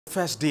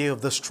First day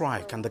of the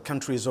strike and the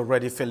country is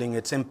already feeling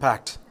its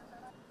impact.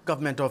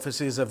 Government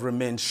offices have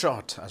remained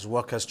shut as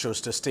workers chose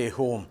to stay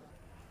home.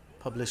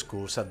 Public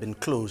schools have been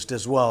closed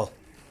as well.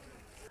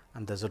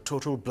 And there's a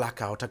total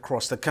blackout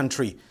across the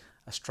country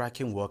as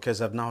striking workers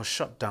have now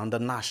shut down the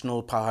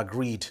national power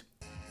grid.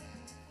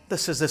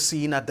 This is the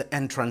scene at the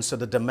entrance to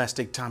the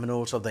domestic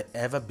terminals of the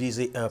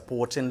ever-busy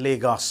airport in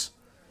Lagos.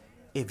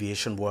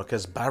 Aviation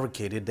workers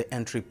barricaded the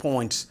entry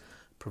points,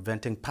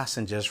 preventing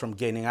passengers from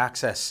gaining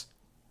access.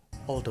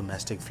 All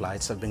domestic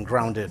flights have been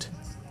grounded.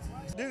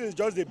 This is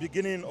just the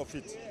beginning of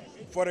it.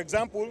 For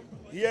example,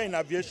 here in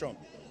aviation,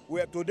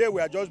 today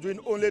we are just doing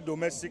only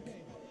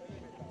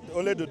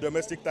the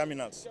domestic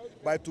terminals.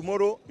 By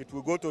tomorrow, it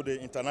will go to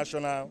the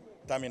international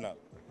terminal.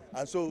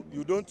 And so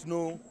you don't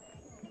know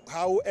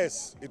how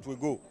else it will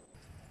go.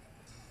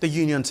 The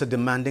unions are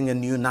demanding a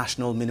new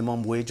national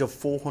minimum wage of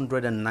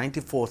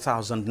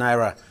 494,000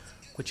 naira,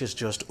 which is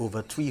just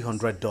over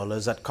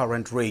 $300 at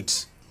current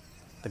rates.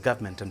 The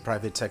government and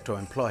private sector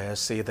employers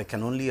say they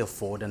can only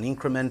afford an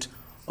increment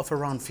of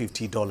around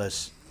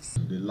 $50.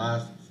 The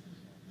last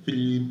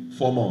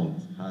 3-4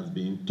 months has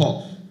been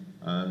tough,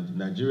 and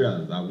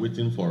Nigerians are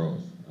waiting for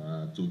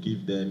us to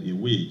give them a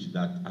wage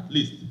that at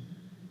least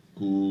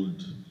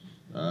could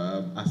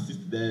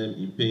assist them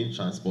in paying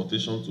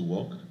transportation to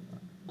work,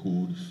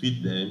 could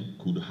feed them,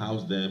 could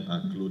house them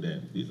and clothe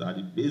them. These are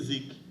the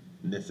basic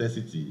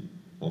necessities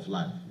of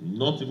life.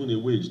 Not even a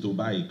wage to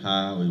buy a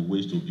car or a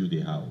wage to build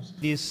a house.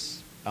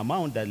 This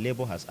amount that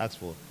Labour has asked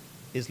for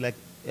is like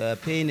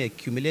paying a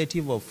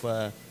cumulative of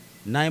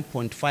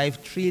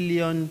 9.5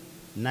 trillion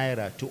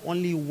naira to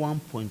only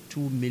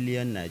 1.2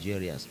 million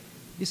Nigerians.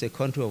 This is a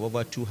country of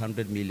over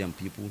 200 million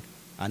people,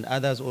 and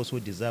others also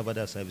deserve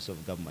other service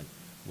of government.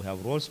 We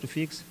have roads to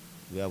fix,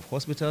 we have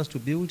hospitals to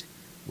build,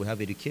 we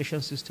have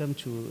education system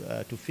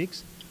to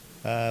fix.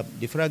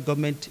 The federal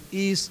government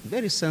is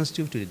very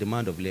sensitive to the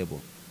demand of Labour,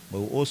 but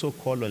we also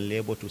call on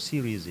Labour to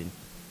see reason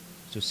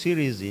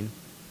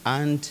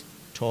and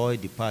toy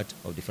the part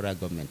of the federal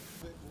government.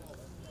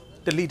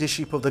 The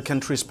leadership of the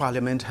country's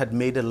parliament had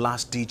made a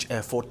last-ditch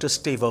effort to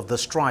stave off the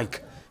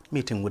strike,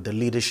 meeting with the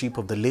leadership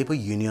of the labor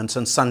unions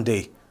on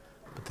Sunday.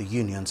 But the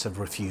unions have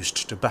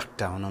refused to back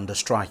down on the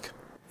strike.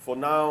 For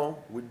now,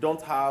 we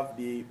don't have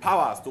the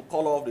powers to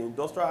call off the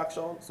industrial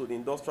action, so the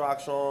industrial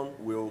action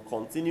will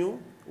continue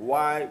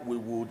while we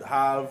would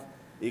have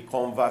a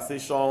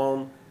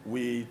conversation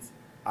with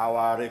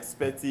our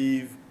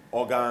respective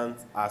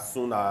organs as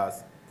soon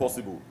as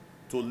possible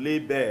to lay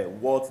bare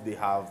what they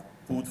have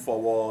put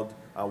forward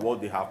and what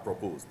they have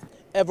proposed.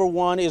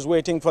 Everyone is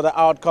waiting for the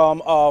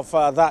outcome of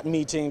that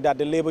meeting that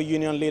the labor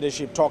union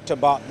leadership talked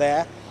about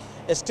there.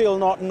 It's still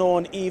not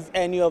known if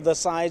any of the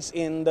sides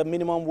in the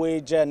minimum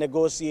wage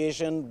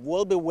negotiation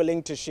will be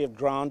willing to shift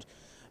ground.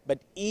 But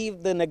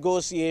if the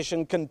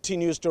negotiation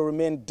continues to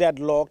remain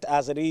deadlocked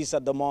as it is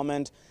at the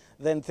moment,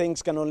 then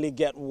things can only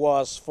get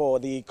worse for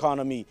the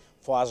economy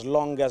for as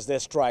long as the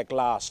strike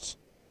lasts.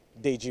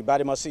 Deji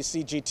Badimosi,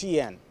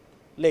 CGTN,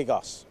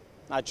 Lagos,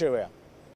 Nigeria.